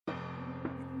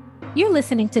You're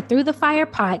listening to Through the Fire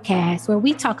podcast, where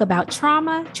we talk about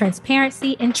trauma,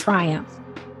 transparency, and triumph.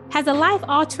 Has a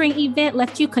life-altering event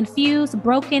left you confused,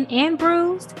 broken, and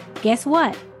bruised? Guess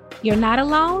what? You're not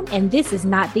alone, and this is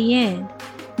not the end.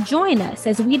 Join us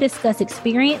as we discuss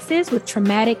experiences with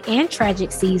traumatic and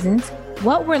tragic seasons,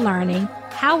 what we're learning,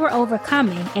 how we're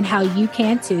overcoming, and how you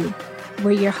can too.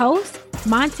 We're your hosts,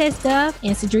 Montez Dove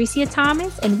and Cedricia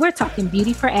Thomas, and we're talking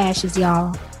beauty for ashes,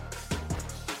 y'all.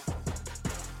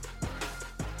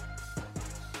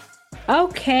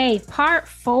 Okay, part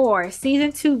 4,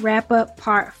 season 2 wrap up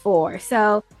part 4.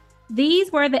 So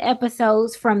these were the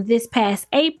episodes from this past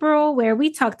April where we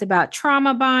talked about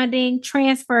trauma bonding,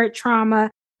 transferred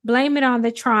trauma, blame it on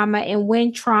the trauma, and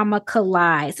when trauma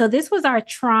collides. So this was our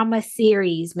trauma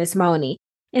series, Miss Moni.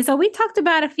 And so we talked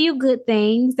about a few good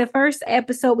things. The first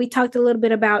episode, we talked a little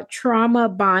bit about trauma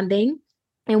bonding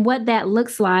and what that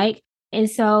looks like. And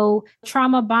so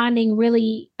trauma bonding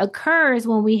really occurs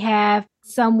when we have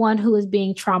someone who is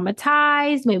being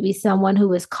traumatized, maybe someone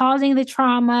who is causing the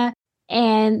trauma.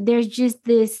 And there's just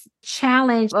this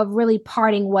challenge of really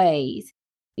parting ways.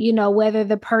 You know, whether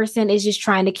the person is just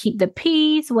trying to keep the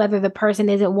peace, whether the person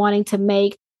isn't wanting to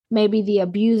make maybe the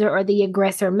abuser or the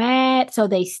aggressor mad, so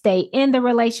they stay in the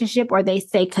relationship or they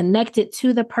stay connected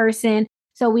to the person.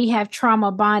 So we have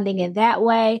trauma bonding in that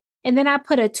way. And then I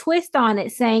put a twist on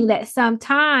it saying that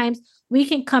sometimes we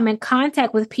can come in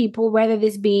contact with people, whether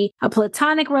this be a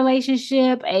platonic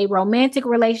relationship, a romantic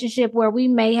relationship, where we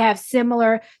may have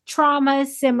similar traumas,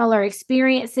 similar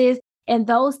experiences, and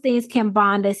those things can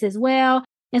bond us as well.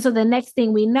 And so the next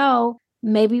thing we know,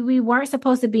 maybe we weren't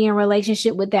supposed to be in a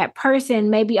relationship with that person.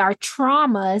 Maybe our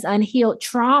traumas, unhealed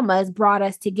traumas, brought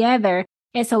us together.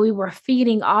 And so we were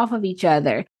feeding off of each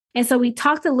other. And so we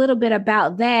talked a little bit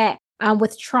about that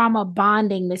with trauma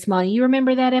bonding, Miss Moni. You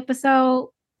remember that episode?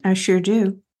 I sure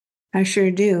do.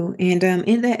 And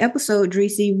in that episode,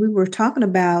 Dreesy, we were talking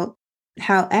about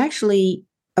how actually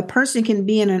a person can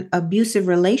be in an abusive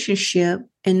relationship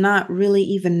and not really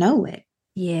even know it.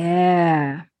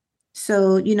 Yeah.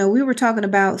 So, we were talking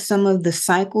about some of the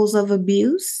cycles of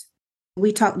abuse.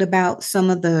 We talked about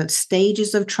some of the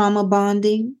stages of trauma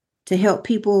bonding to help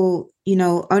people,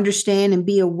 understand and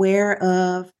be aware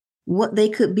of what they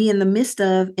could be in the midst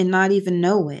of and not even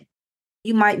know it.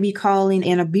 You might be calling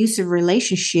an abusive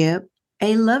relationship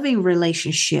a loving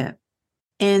relationship.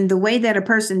 And the way that a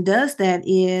person does that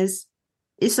is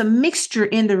it's a mixture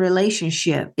in the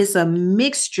relationship. It's a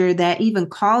mixture that even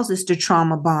causes the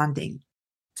trauma bonding.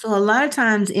 So a lot of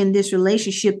times in this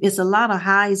relationship, it's a lot of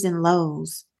highs and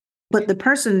lows. But the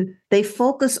person, they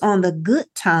focus on the good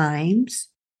times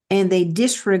and they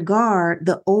disregard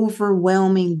the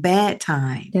overwhelming bad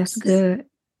times. That's good.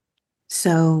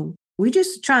 So we're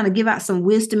just trying to give out some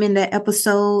wisdom in that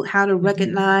episode, how to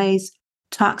recognize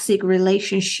toxic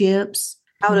relationships,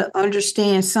 how to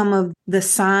understand some of the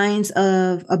signs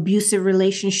of abusive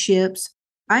relationships.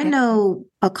 I know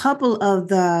a couple of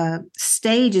the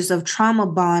stages of trauma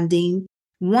bonding.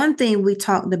 One thing we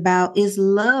talked about is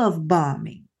love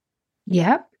bombing.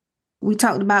 Yep. We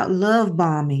talked about love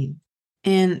bombing.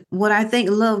 And what I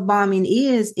think love bombing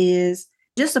is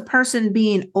just a person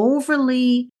being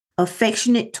overly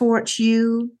affectionate towards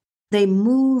you. They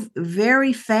move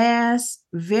very fast,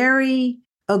 very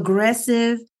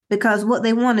aggressive, because what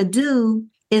they want to do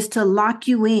is to lock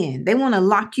you in. They want to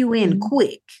lock you in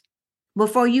quick.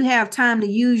 Before you have time to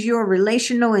use your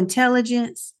relational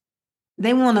intelligence,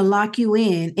 they want to lock you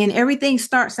in. And everything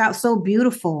starts out so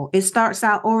beautiful. It starts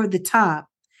out over the top.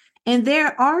 And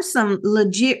there are some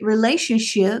legit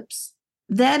relationships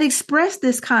that express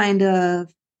this kind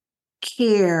of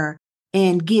care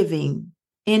and giving.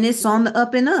 And it's on the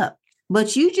up and up.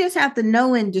 But you just have to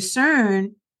know and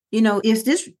discern, is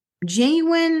this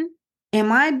genuine?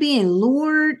 Am I being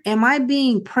lured? Am I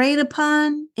being preyed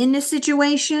upon in this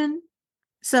situation?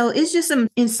 So it's just some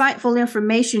insightful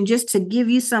information just to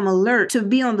give you some alert to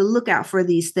be on the lookout for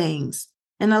these things.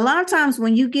 And a lot of times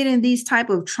when you get in these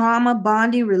type of trauma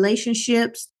bonding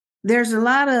relationships, there's a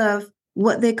lot of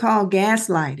what they call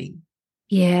gaslighting.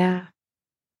 Yeah.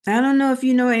 I don't know if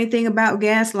you know anything about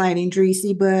gaslighting,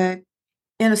 Dreesy, but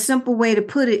in a simple way to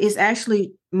put it, it's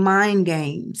actually mind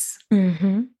games.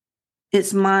 Mm-hmm.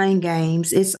 It's mind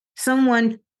games. It's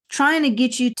someone trying to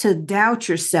get you to doubt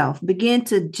yourself, begin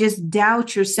to just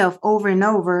doubt yourself over and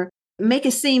over, make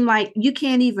it seem like you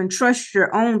can't even trust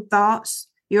your own thoughts,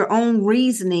 your own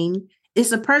reasoning.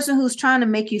 It's a person who's trying to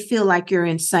make you feel like you're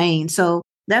insane. So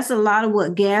that's a lot of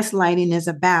what gaslighting is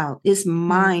about. It's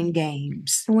mind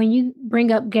games. When you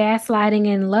bring up gaslighting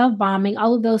and love bombing,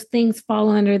 all of those things fall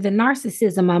under the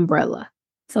narcissism umbrella.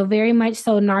 So very much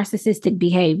so narcissistic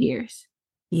behaviors.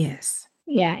 Yes.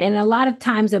 Yeah. And a lot of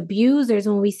times abusers,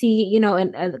 when we see,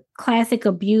 classic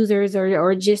abusers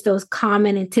or just those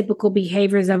common and typical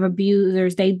behaviors of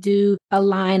abusers, they do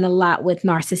align a lot with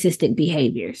narcissistic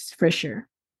behaviors for sure.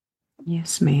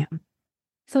 Yes, ma'am.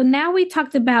 So now we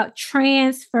talked about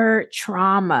transfer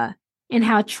trauma and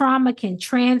how trauma can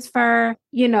transfer,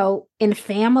 in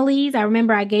families. I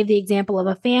remember I gave the example of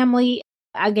a family.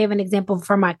 I gave an example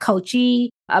for my coachee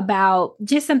about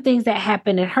just some things that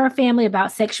happened in her family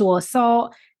about sexual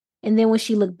assault. And then when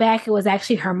she looked back, it was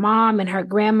actually her mom and her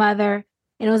grandmother.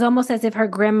 And it was almost as if her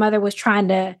grandmother was trying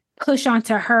to push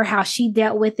onto her how she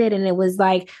dealt with it. And it was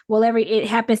like, well, it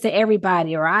happens to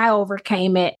everybody, or I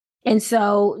overcame it. And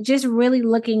so just really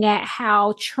looking at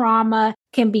how trauma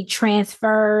can be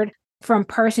transferred from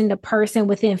person to person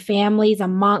within families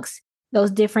amongst those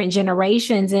different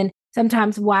generations. And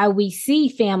sometimes why we see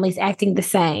families acting the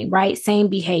same, right? Same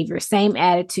behavior, same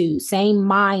attitude, same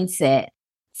mindset,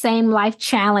 same life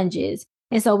challenges.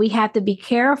 And so we have to be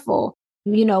careful,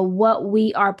 what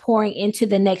we are pouring into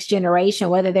the next generation,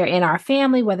 whether they're in our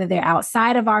family, whether they're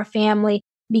outside of our family,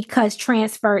 because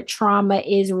transferred trauma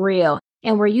is real.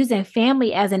 And we're using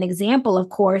family as an example, of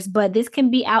course, but this can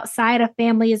be outside of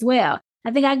family as well.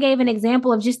 I think I gave an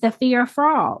example of just the fear of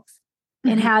frogs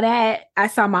and how that I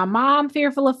saw my mom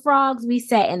fearful of frogs. We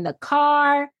sat in the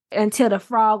car until the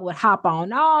frog would hop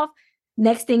on off.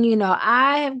 Next thing you know,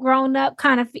 I have grown up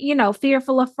kind of,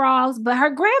 fearful of frogs, but her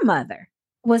grandmother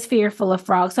was fearful of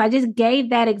frogs. So I just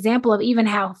gave that example of even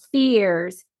how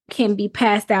fears can be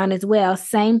passed down as well.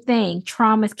 Same thing,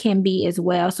 traumas can be as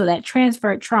well. So that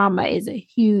transferred trauma is a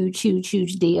huge, huge,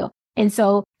 huge deal. And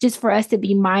so just for us to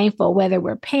be mindful, whether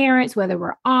we're parents, whether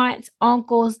we're aunts,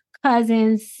 uncles,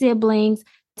 cousins, siblings,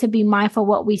 to be mindful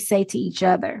what we say to each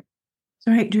other.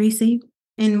 All right, Dreesy.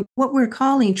 And what we're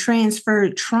calling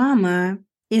transferred trauma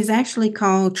is actually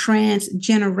called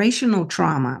transgenerational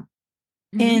trauma.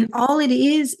 Mm-hmm. And all it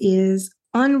is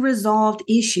unresolved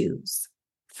issues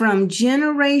from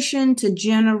generation to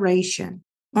generation,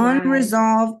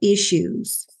 unresolved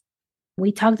issues.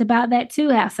 We talked about that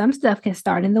too, how some stuff can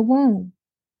start in the womb.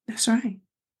 That's right.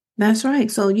 That's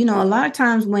right. So, a lot of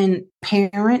times when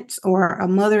parents or a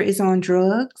mother is on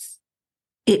drugs,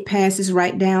 it passes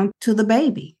right down to the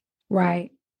baby.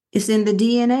 Right. It's in the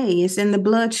DNA, it's in the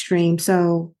bloodstream.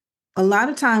 So a lot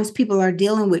of times people are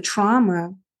dealing with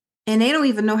trauma and they don't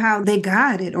even know how they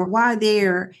got it or why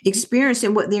they're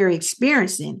experiencing what they're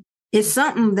experiencing. It's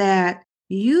something that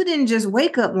you didn't just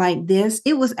wake up like this.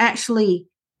 It was actually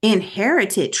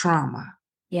inherited trauma.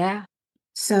 Yeah.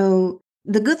 So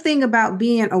the good thing about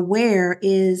being aware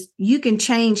is you can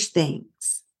change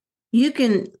things. You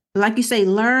can, like you say,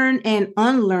 learn and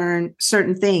unlearn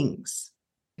certain things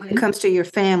when it comes to your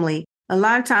family. A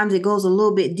lot of times it goes a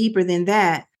little bit deeper than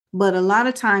that. But a lot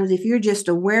of times, if you're just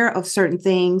aware of certain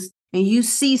things and you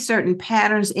see certain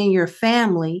patterns in your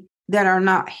family that are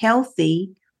not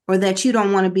healthy or that you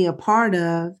don't want to be a part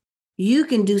of, you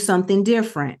can do something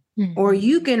different. Mm-hmm. Or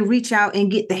you can reach out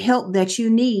and get the help that you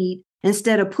need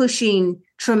instead of pushing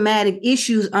traumatic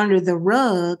issues under the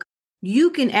rug. You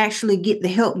can actually get the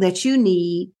help that you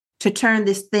need to turn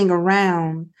this thing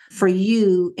around for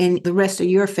you and the rest of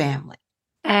your family.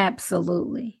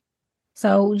 Absolutely.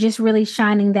 So just really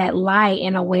shining that light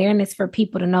and awareness for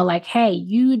people to know, like, hey,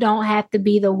 you don't have to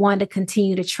be the one to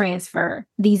continue to transfer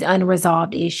these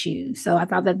unresolved issues. So I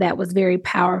thought that was very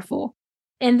powerful.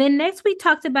 And then next we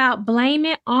talked about blame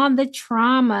it on the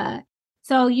trauma.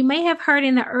 So you may have heard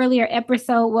in the earlier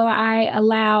episode where I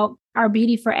allowed our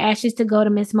Beauty for Ashes to go to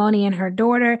Miss Moni and her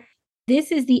daughter.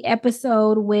 This is the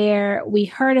episode where we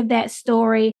heard of that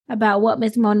story about what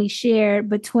Miss Moni shared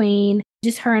between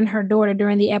just her and her daughter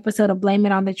during the episode of Blame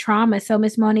It on the Trauma. So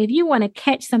Miss Moni, if you want to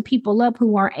catch some people up who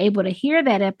weren't able to hear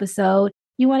that episode,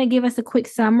 you want to give us a quick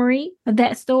summary of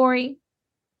that story?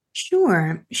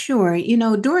 Sure.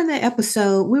 During the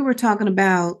episode, we were talking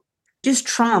about just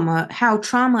trauma, how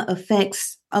trauma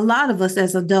affects a lot of us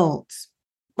as adults.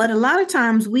 But a lot of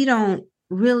times we don't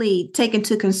really take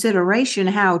into consideration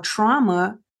how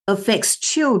trauma affects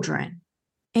children.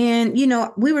 And,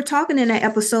 we were talking in that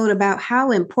episode about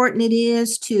how important it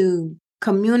is to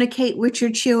communicate with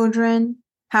your children,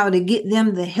 how to get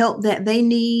them the help that they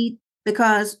need.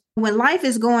 Because when life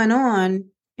is going on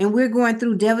and we're going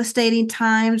through devastating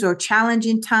times or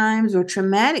challenging times or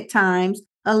traumatic times,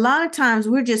 a lot of times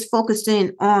we're just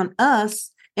focusing on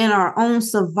us and our own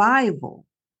survival.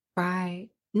 Right.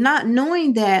 Not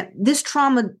knowing that this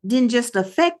trauma didn't just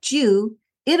affect you,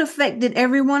 it affected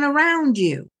everyone around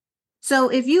you. So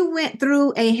if you went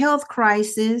through a health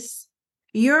crisis,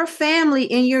 your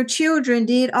family and your children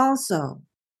did also.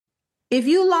 If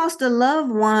you lost a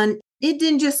loved one, it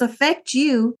didn't just affect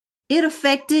you, it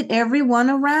affected everyone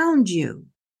around you.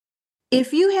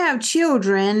 If you have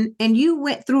children and you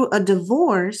went through a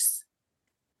divorce,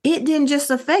 it didn't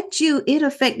just affect you, it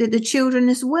affected the children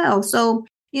as well. So,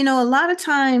 a lot of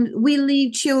times we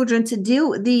leave children to deal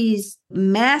with these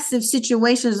massive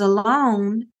situations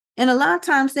alone. And a lot of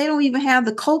times they don't even have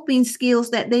the coping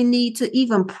skills that they need to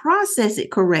even process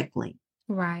it correctly.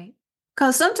 Right.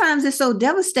 Because sometimes it's so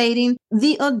devastating,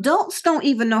 the adults don't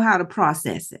even know how to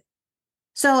process it.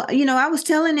 So, I was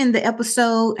telling in the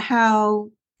episode how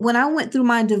when I went through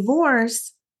my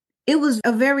divorce, it was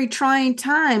a very trying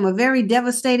time, a very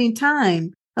devastating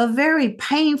time, a very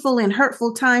painful and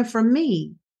hurtful time for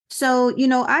me. So,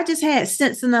 I just had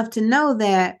sense enough to know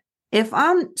that if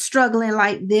I'm struggling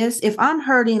like this, if I'm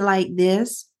hurting like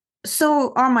this,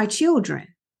 so are my children.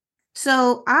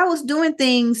 So I was doing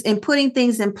things and putting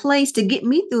things in place to get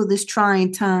me through this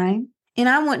trying time. And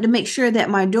I wanted to make sure that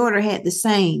my daughter had the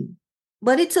same.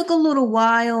 But it took a little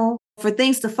while for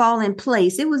things to fall in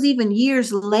place. It was even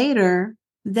years later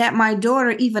that my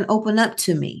daughter even opened up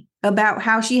to me about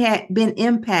how she had been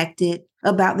impacted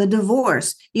about the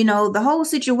divorce. The whole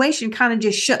situation kind of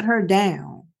just shut her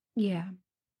down. Yeah.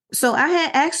 So I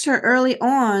had asked her early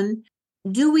on,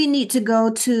 do we need to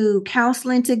go to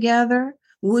counseling together?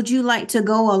 Would you like to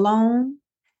go alone?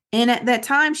 And at that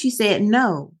time, she said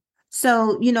no.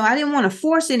 So, I didn't want to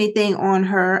force anything on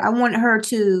her. I wanted her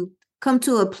to come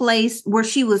to a place where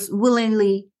she was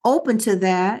willingly open to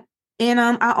that. And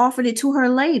I offered it to her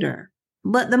later.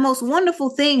 But the most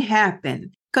wonderful thing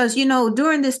happened because,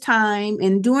 during this time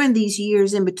and during these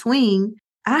years in between,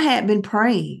 I had been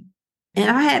praying and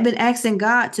I had been asking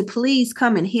God to please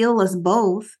come and heal us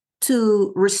both,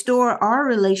 to restore our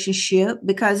relationship,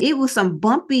 because it was some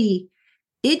bumpy,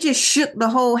 it just shook the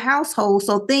whole household.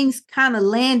 So things kind of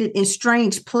landed in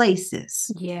strange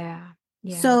places. Yeah.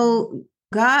 So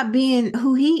God being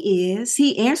who he is,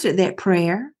 he answered that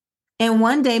prayer. And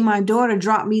one day my daughter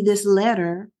dropped me this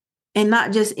letter, and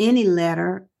not just any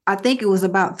letter. I think it was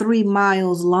about 3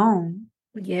 miles long.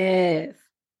 Yes.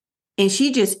 And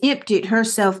she just emptied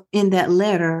herself in that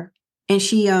letter, and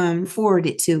she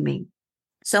forwarded it to me.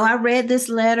 So I read this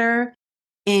letter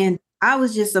and I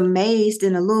was just amazed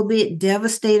and a little bit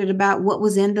devastated about what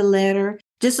was in the letter,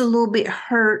 just a little bit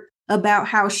hurt about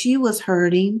how she was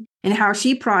hurting and how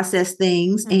she processed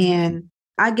things. Mm-hmm. And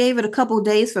I gave it a couple of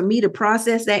days for me to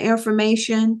process that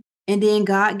information. And then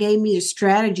God gave me the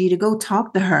strategy to go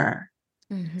talk to her.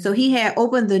 Mm-hmm. So he had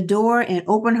opened the door and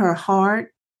opened her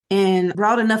heart and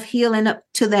brought enough healing up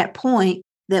to that point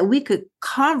that we could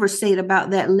conversate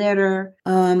about that letter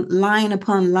line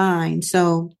upon line.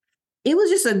 So it was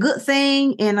just a good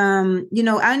thing. And,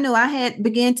 I know I had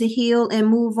began to heal and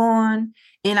move on,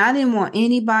 and I didn't want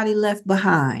anybody left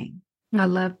behind. I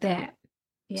love that.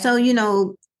 Yeah.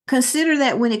 So, consider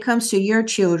that when it comes to your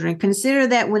children, consider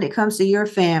that when it comes to your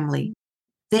family,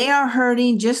 they are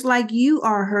hurting just like you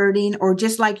are hurting or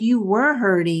just like you were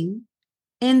hurting,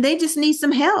 and they just need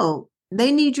some help.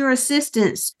 They need your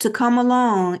assistance to come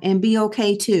along and be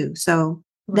okay too. So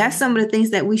that's some of the things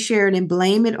that we shared in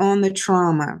Blame It on the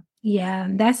Trauma. Yeah,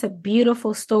 that's a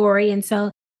beautiful story. And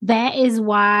so that is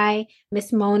why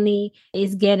Miss Moni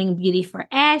is getting Beauty for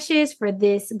Ashes for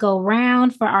this go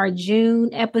round for our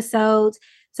June episodes.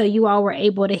 So you all were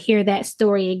able to hear that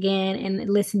story again and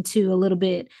listen to a little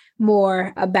bit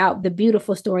more about the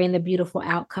beautiful story and the beautiful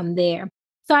outcome there.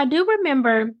 So I do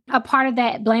remember a part of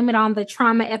that Blame It on the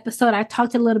Trauma episode. I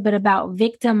talked a little bit about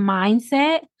victim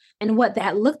mindset and what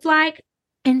that looked like.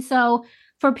 And so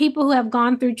for people who have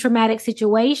gone through traumatic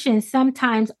situations,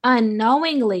 sometimes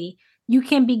unknowingly, you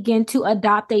can begin to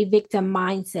adopt a victim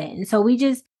mindset. And so we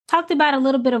just talked about a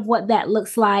little bit of what that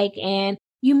looks like. And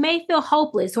you may feel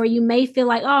hopeless, or you may feel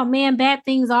like, oh man, bad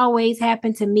things always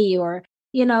happen to me, or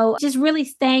just really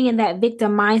staying in that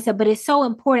victim mindset. But it's so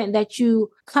important that you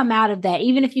come out of that,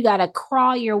 even if you got to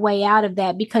crawl your way out of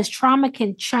that, because trauma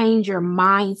can change your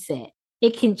mindset.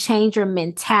 It can change your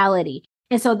mentality.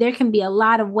 And so there can be a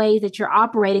lot of ways that you're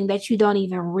operating that you don't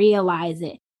even realize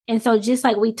it. And so just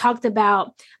like we talked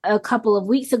about a couple of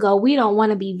weeks ago, we don't want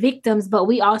to be victims, but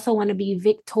we also want to be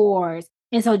victors.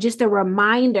 And so just a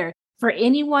reminder for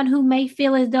anyone who may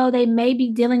feel as though they may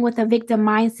be dealing with a victim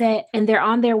mindset and they're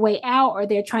on their way out, or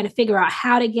they're trying to figure out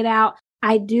how to get out,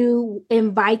 I do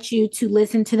invite you to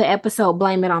listen to the episode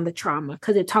Blame It on the Trauma,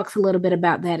 because it talks a little bit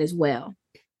about that as well.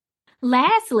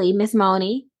 Lastly, Miss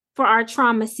Moni, for our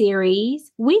trauma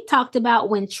series, we talked about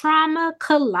when trauma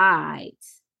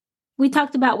collides. We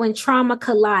talked about when trauma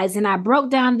collides, and I broke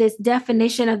down this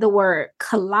definition of the word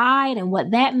collide and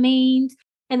what that means.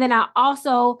 And then I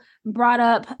also brought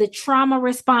up the trauma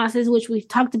responses, which we've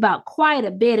talked about quite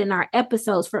a bit in our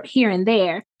episodes for here and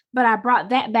there. But I brought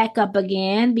that back up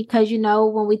again because,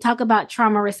 when we talk about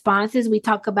trauma responses, we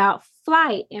talk about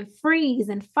flight and freeze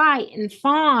and fight and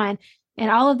fawn and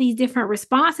all of these different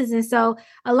responses. And so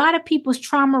a lot of people's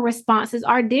trauma responses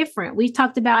are different. We've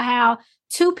talked about how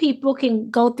two people can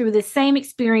go through the same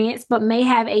experience, but may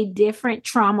have a different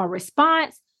trauma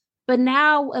response. But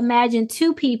now imagine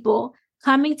two people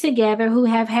coming together who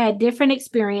have had different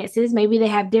experiences. Maybe they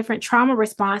have different trauma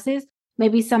responses.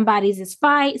 Maybe somebody's is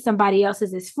fight, somebody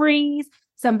else's is freeze,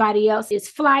 somebody else is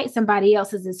flight, somebody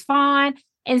else's is fawn.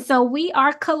 And so we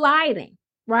are colliding,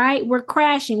 right? We're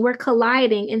crashing, we're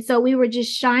colliding. And so we were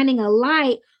just shining a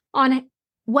light on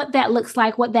what that looks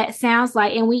like, what that sounds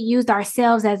like. And we used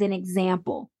ourselves as an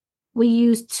example. We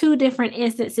used two different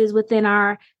instances within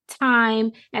our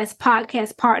time as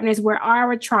podcast partners where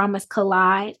our traumas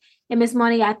collide. And Miss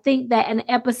Moni, I think that an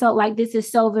episode like this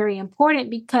is so very important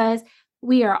because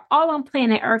we are all on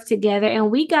planet Earth together and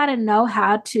we got to know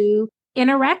how to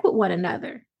interact with one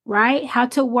another, right? How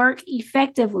to work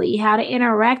effectively, how to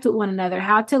interact with one another,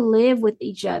 how to live with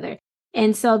each other.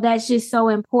 And so that's just so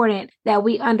important that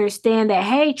we understand that,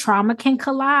 hey, trauma can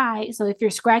collide. So if you're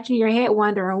scratching your head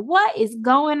wondering what is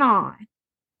going on,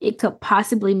 it could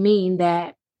possibly mean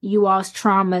that you all's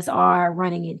traumas are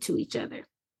running into each other.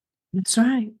 That's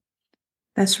right.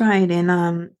 That's right.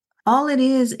 And all it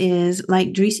is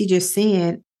like Dreesy just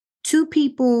said, two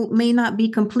people may not be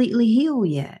completely healed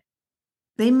yet.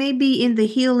 They may be in the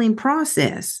healing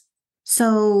process.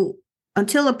 So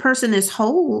until a person is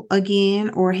whole again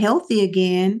or healthy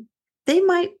again, they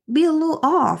might be a little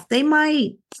off. They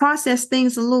might process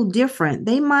things a little different.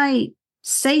 They might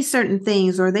say certain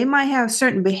things or they might have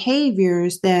certain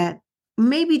behaviors that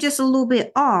may be just a little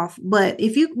bit off. But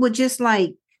if you would just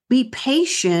be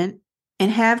patient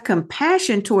and have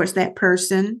compassion towards that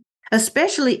person,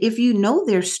 especially if you know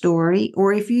their story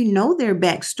or if you know their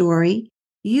backstory,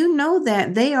 you know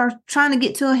that they are trying to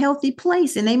get to a healthy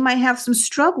place and they might have some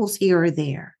struggles here or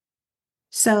there.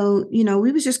 So,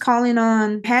 we was just calling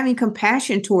on having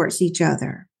compassion towards each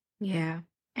other. Yeah.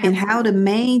 Absolutely. And how to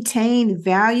maintain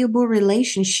valuable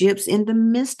relationships in the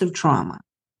midst of trauma.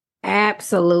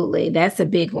 Absolutely. That's a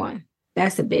big one.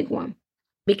 That's a big one.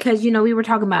 Because, we were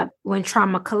talking about when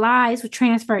trauma collides with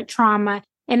transferred trauma.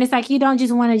 And it's like, you don't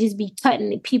just want to just be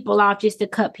cutting people off just to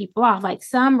cut people off. Like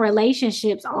some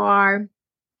relationships are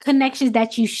connections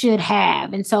that you should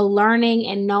have. And so learning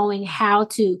and knowing how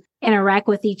to interact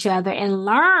with each other and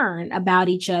learn about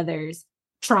each other's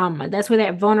trauma. That's where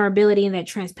that vulnerability and that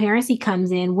transparency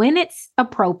comes in when it's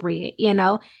appropriate.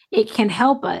 It can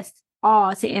help us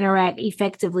all to interact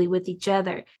effectively with each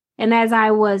other. And as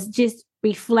I was just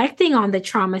reflecting on the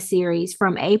trauma series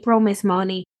from April, Miss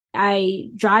Moni, I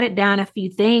jotted down a few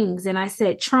things and I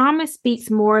said, trauma speaks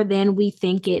more than we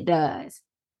think it does.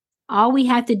 All we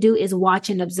have to do is watch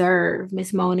and observe,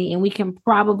 Miss Moni, and we can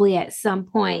probably at some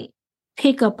point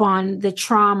pick up on the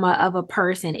trauma of a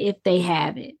person if they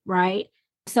have it, right?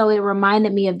 So it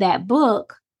reminded me of that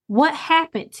book, What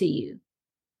Happened to You,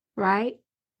 right?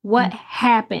 What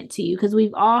happened to you? Because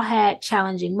we've all had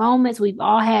challenging moments. We've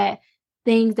all had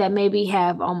things that maybe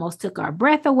have almost took our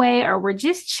breath away or were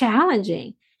just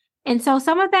challenging. And so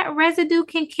some of that residue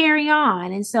can carry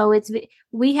on. And so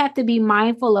we have to be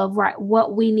mindful of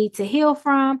what we need to heal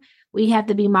from. We have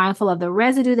to be mindful of the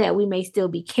residue that we may still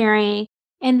be carrying.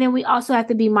 And then we also have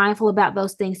to be mindful about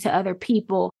those things to other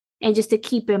people and just to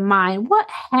keep in mind what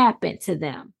happened to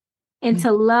them and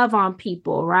to love on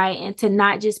people, right? And to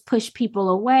not just push people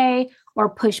away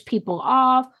or push people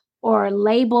off or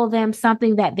label them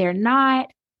something that they're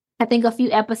not. I think a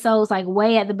few episodes,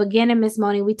 way at the beginning, Miss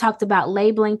Moni, we talked about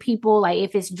labeling people, like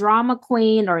if it's drama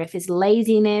queen or if it's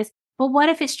laziness, but what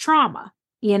if it's trauma,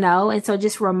 And so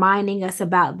just reminding us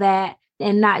about that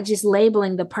and not just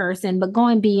labeling the person, but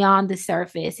going beyond the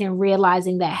surface and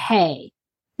realizing that, hey,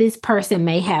 this person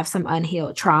may have some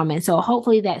unhealed trauma. And so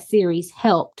hopefully that series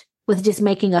helped with just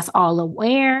making us all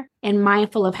aware and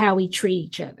mindful of how we treat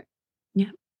each other.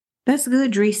 Yeah, that's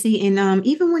good, Dreesy. And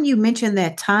even when you mentioned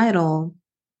that title,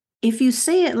 if you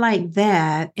say it like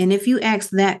that, and if you ask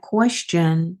that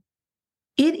question,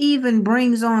 it even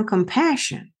brings on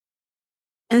compassion.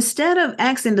 Instead of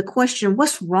asking the question,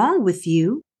 what's wrong with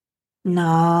you?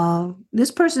 No, this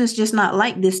person is just not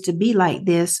like this to be like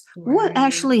this. Right. What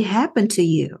actually happened to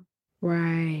you?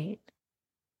 Right.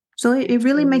 So it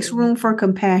really makes room for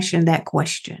compassion, that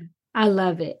question. I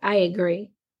love it. I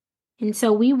agree. And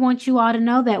so we want you all to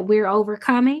know that we're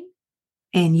overcoming.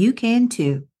 And you can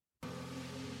too.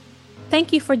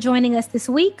 Thank you for joining us this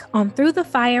week on Through the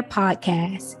Fire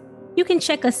podcast. You can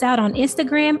check us out on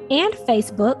Instagram and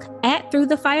Facebook at Through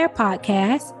the Fire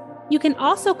Podcast. You can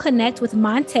also connect with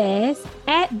Montez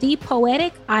at The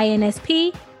Poetic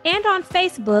INSP and on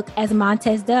Facebook as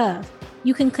Montez Dove.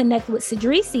 You can connect with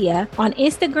Cedricia on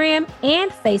Instagram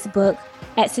and Facebook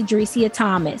at Cedricia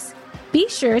Thomas. Be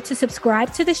sure to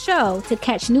subscribe to the show to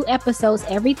catch new episodes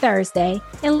every Thursday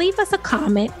and leave us a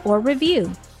comment or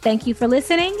review. Thank you for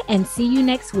listening and see you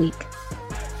next week.